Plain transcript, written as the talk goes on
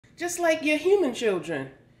Just like your human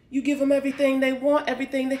children. You give them everything they want,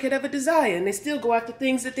 everything they could ever desire, and they still go after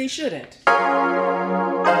things that they shouldn't.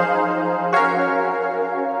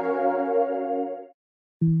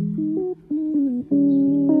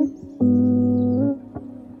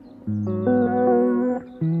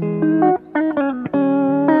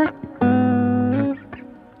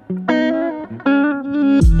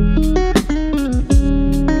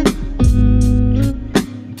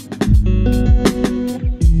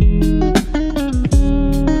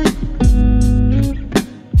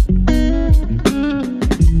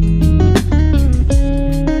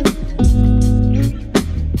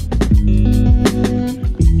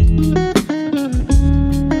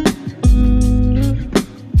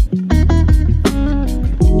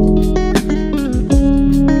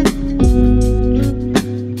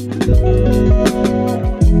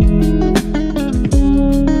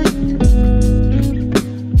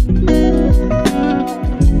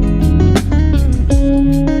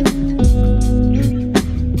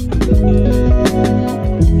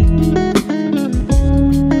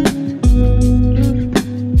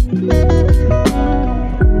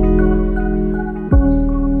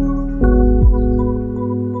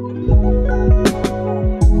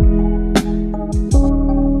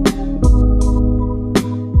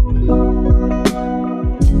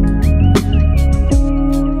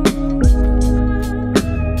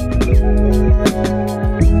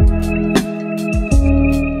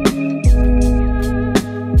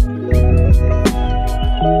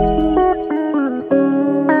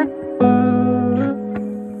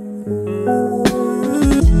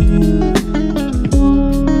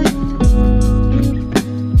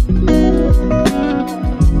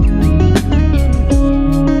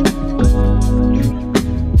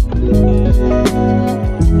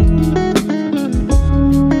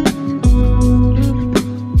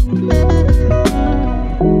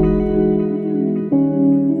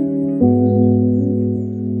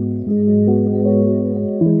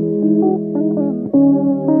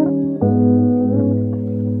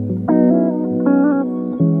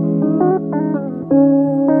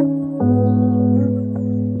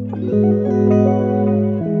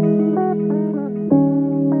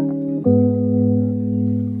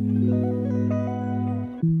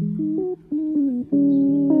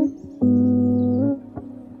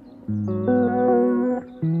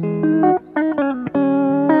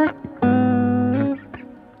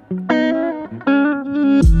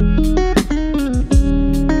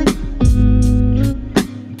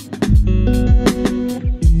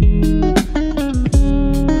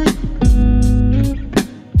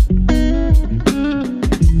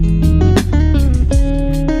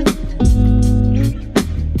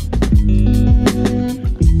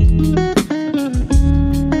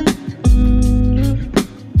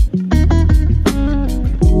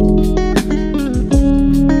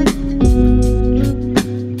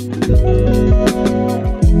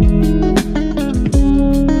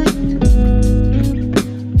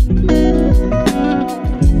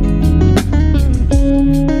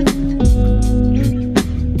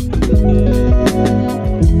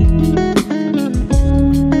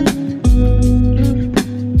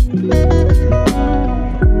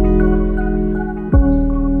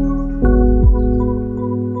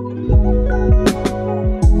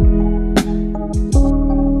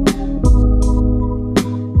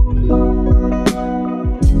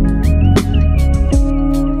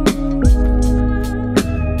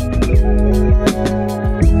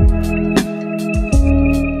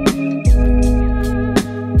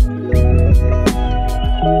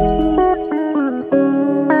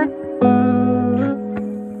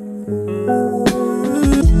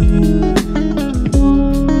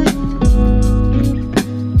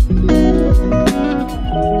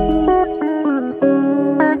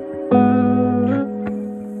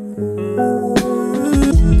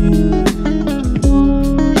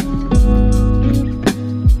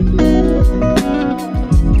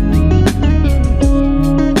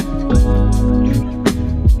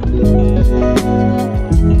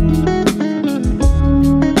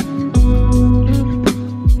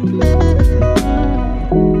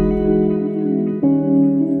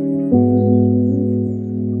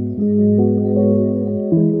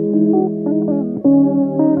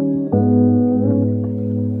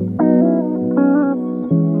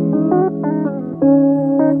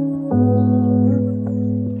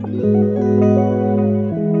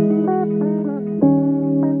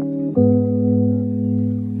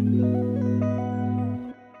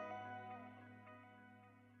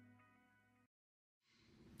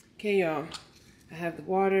 Okay, y'all, I have the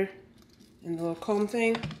water and the little comb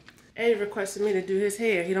thing. Eddie requested me to do his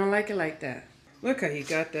hair. He don't like it like that. Look how you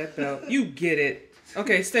got that belt. You get it.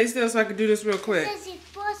 Okay, stay still so I can do this real quick. Because he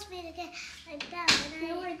forced me to get my belt.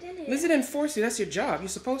 No, I didn't. Lizzie didn't force you. That's your job. You're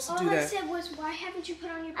supposed to do All I that. said was, why haven't you put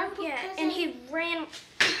on your belt Because yet? And he ran.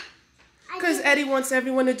 Because Eddie wants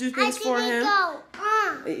everyone to do things for him. Go.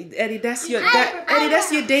 Eddie, that's your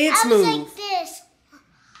dance move. Like this.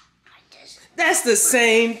 That's the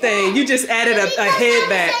same thing. You just added a head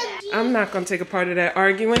back. I'm not gonna take a part of that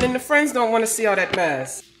arguing, and the friends don't want to see all that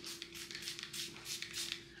mess.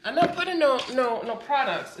 I'm not putting no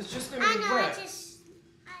products. It's just gonna be wet.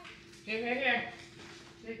 Here.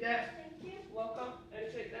 Take that. Thank you. Welcome. And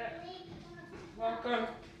take that. Welcome.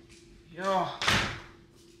 Yo.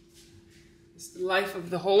 It's the life of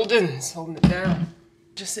the Holdens, holding it down.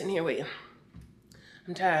 Just sitting here waiting.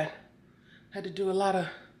 I'm tired. Had to do a lot of,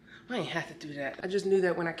 I ain't had to do that. I just knew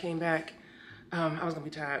that when I came back, I was gonna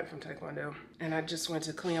be tired from Taekwondo. And I just went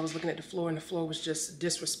to clean. I was looking at the floor and the floor was just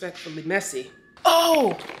disrespectfully messy.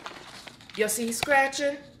 Oh! Y'all see he's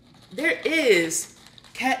scratching? There is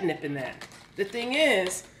catnip in that. The thing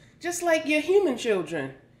is, just like your human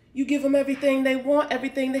children, you give them everything they want,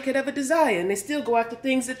 everything they could ever desire, and they still go after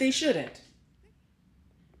things that they shouldn't.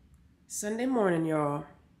 Sunday morning, y'all.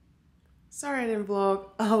 Sorry I didn't vlog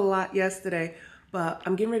a lot yesterday, but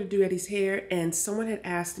I'm getting ready to do Eddie's hair, and someone had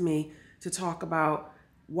asked me to talk about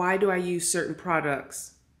why do I use certain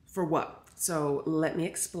products for what. So let me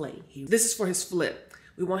explain. This is for his flip.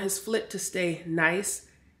 We want his flip to stay nice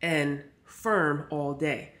and firm all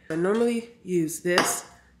day. I normally use this.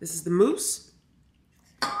 This is the mousse,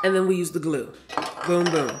 and then we use the glue. Boom,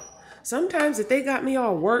 boom. Sometimes if they got me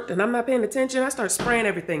all worked and I'm not paying attention, I start spraying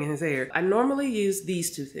everything in his hair. I normally use these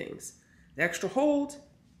two things, the extra hold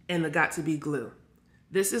and the got-to-be glue.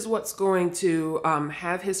 This is what's going to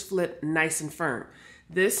have his flip nice and firm.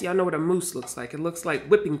 This, y'all know what a mousse looks like. It looks like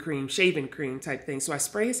whipping cream, shaving cream type thing. So I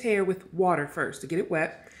spray his hair with water first to get it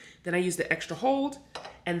wet. Then I use the extra hold,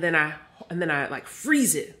 and then I like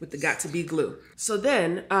freeze it with the got-to-be glue. So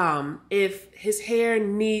then, if his hair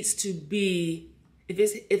needs to be, if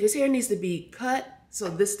his hair needs to be cut, so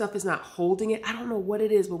this stuff is not holding it, I don't know what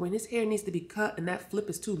it is, but when his hair needs to be cut and that flip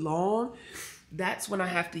is too long, that's when I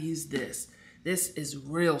have to use this. This is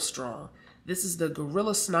real strong. This is the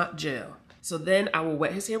Gorilla Snot Gel. So then I will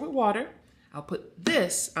wet his hair with water. I'll put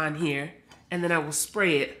this on here, and then I will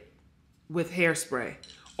spray it with hairspray.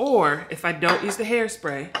 Or if I don't use the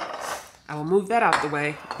hairspray, I will move that out the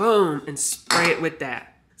way, boom, and spray it with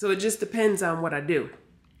that. So it just depends on what I do.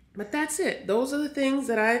 But that's it. Those are the things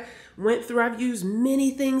that I went through. I've used many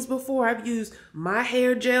things before. I've used my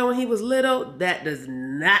hair gel when he was little. That does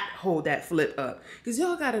not hold that flip up. Because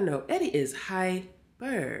y'all gotta know, Eddie is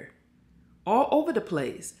hyper. All over the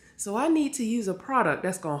place. So I need to use a product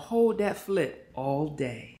that's gonna hold that flip all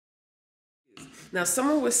day. Now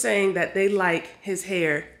someone was saying that they like his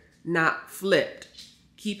hair not flipped.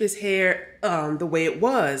 Keep his hair the way it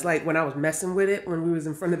was. Like when I was messing with it, when we was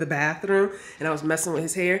in front of the bathroom and I was messing with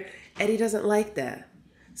his hair, Eddie doesn't like that.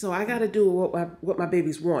 So I gotta do what my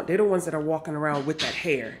babies want. They're the ones that are walking around with that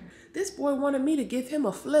hair. This boy wanted me to give him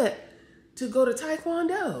a flip to go to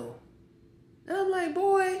Taekwondo. And I'm like,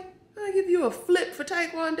 boy, I'll give you a flip for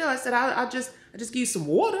Taekwondo. I said, I'll just give you some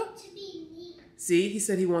water. To be neat. See, he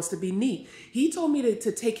said he wants to be neat. He told me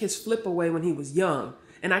to take his flip away when he was young.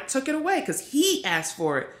 And I took it away because he asked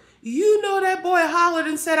for it. You know that boy hollered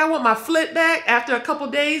and said, I want my flip back after a couple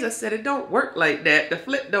days. I said, it don't work like that. The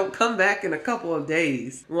flip don't come back in a couple of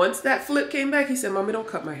days. Once that flip came back, he said, Mommy, don't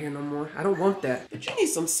cut my hair no more. I don't want that. But you need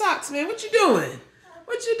some socks, man. What you doing?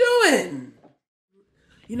 What you doing?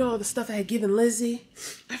 You know all the stuff I had given Lizzie?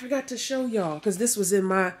 I forgot to show y'all because this was in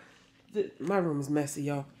my room is messy,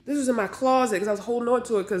 y'all. This was in my closet because I was holding on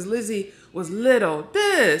to it because Lizzie was little.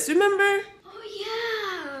 This, remember?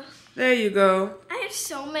 There you go. I have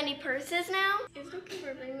so many purses now. It's okay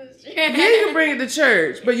for bringing this to church. Yeah, you can bring it to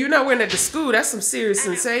church, but you're not wearing it to school. That's some serious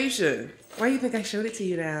sensation. Why do you think I showed it to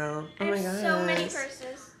you now? Oh my gosh. So many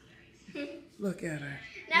purses. Look at her.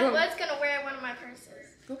 Now Bud's gonna wear one of my purses.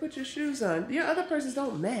 Go put your shoes on. Your other purses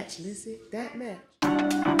don't match, Lizzie. That match.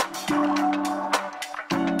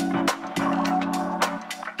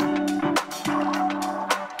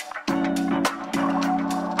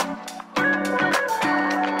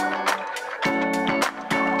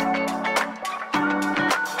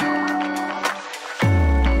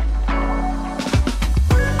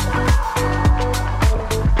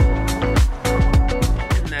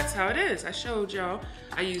 I showed y'all.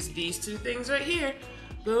 I use these two things right here.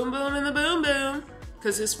 Boom, boom, and the boom, boom.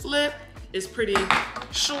 Because his flip is pretty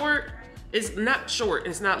short. It's not short,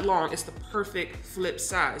 it's not long. It's the perfect flip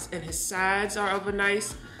size. And his sides are of a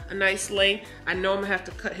nice a nice length. I know I'm gonna have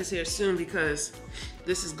to cut his hair soon because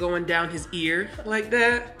this is going down his ear like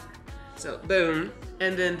that. So boom.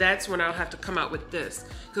 And then that's when I'll have to come out with this.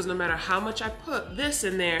 Because no matter how much I put this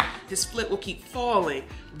in there, his split will keep falling.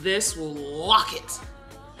 This will lock it.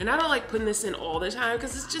 And I don't like putting this in all the time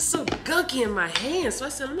because it's just so gunky in my hands. So I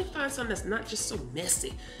said, let me find something that's not just so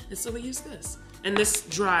messy. And so we use this. And this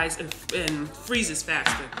dries and freezes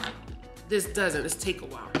faster. This doesn't, this take a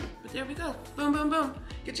while. But there we go, boom, boom, boom.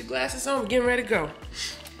 Get your glasses on, we're getting ready to go.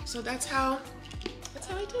 So that's how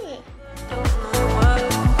I do it.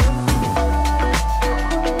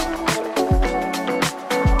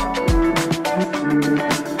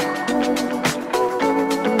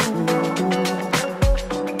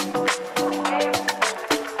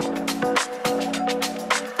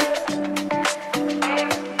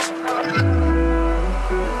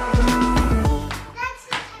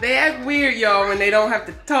 They act weird, y'all, when they don't have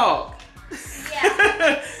to talk.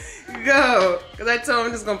 Yeah. Go. Because I told them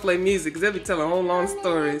I'm just going to play music because they'll be telling whole long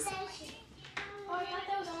stories. Oh, I thought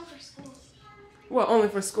that was only for school. What, only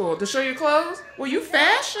for school? To show your clothes? Well, you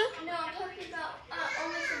fashion? No, I'm talking about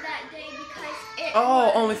only for that day because it Oh,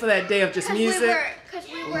 was, only for that day of just music? Because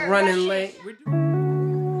we were Running rushing. late.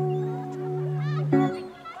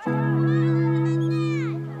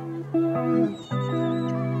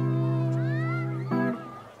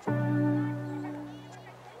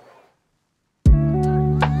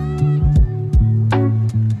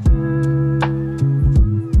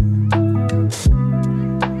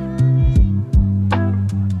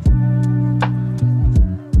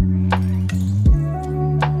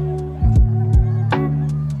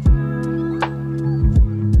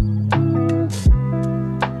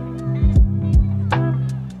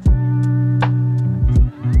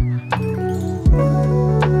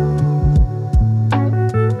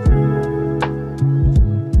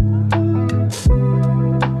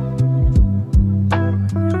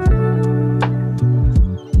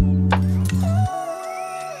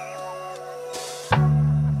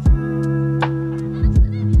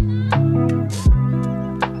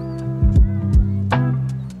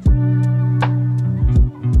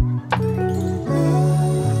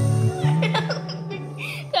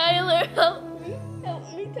 Tyler, help me. Help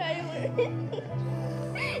me, Tyler.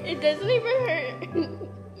 It doesn't even hurt.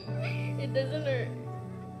 It doesn't hurt.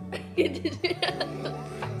 It doesn't hurt.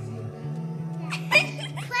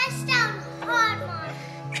 Press down hard, Mom.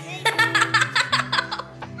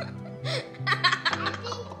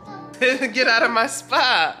 Get out of my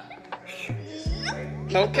spot.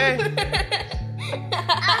 Okay.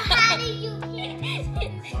 How do you hear?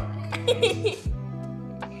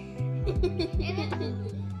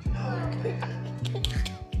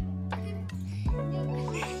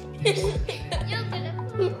 You're gonna.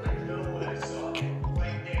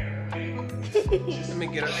 Let me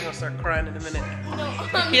get her. She's gonna start crying in a minute. No,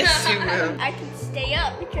 I'm Yes, not. you will. I can stay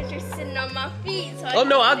up because you're sitting on my feet. So Oh,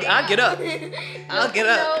 no, I'll stay get up. I'll get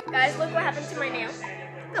up. No, guys, look what happened to my nail.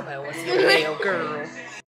 Nobody wants your nail, girl.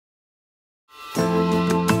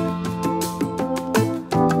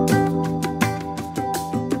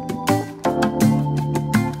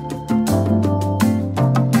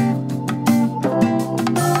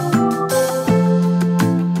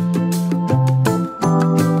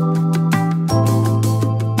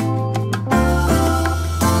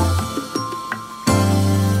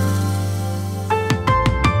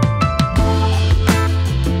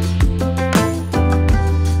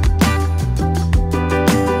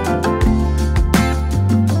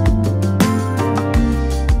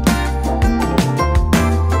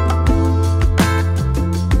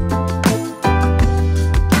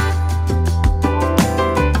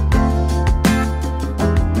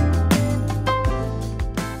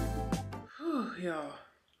 Y'all,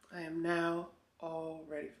 I am now all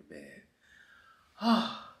ready for bed.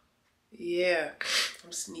 Oh, yeah.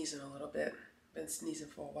 I'm sneezing a little bit. Been sneezing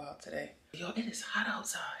for a while today. Yo, it is hot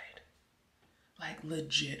outside. Like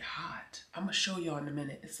legit hot. I'm gonna show y'all in a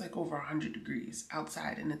minute. It's like over 100 degrees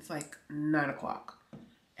outside and it's like 9 o'clock.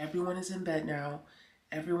 Everyone is in bed now.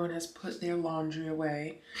 Everyone has put their laundry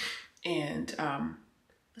away. And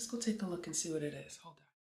let's go take a look and see what it is. Hold on.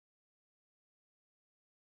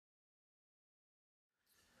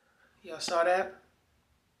 Y'all saw that?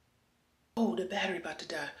 Oh, the battery about to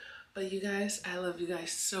die. But you guys, I love you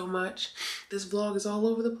guys so much. This vlog is all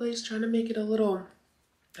over the place, trying to make it a little,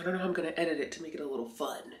 I don't know how I'm gonna edit it to make it a little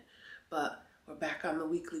fun. But we're back on the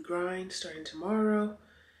weekly grind starting tomorrow.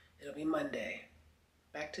 It'll be Monday.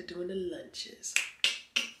 Back to doing the lunches.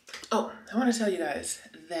 Oh, I wanna tell you guys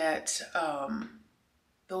that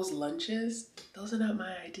those lunches, those are not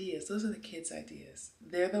my ideas. Those are the kids' ideas.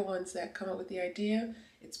 They're the ones that come up with the idea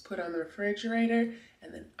It's put on the refrigerator,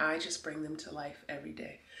 and then I just bring them to life every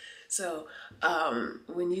day. So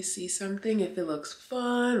when you see something, if it looks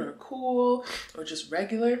fun or cool or just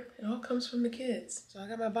regular, it all comes from the kids. So I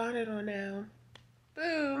got my bonnet on now.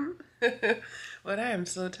 Boom. But I am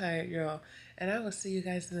so tired, y'all. And I will see you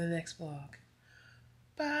guys in the next vlog.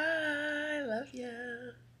 Bye. Love ya.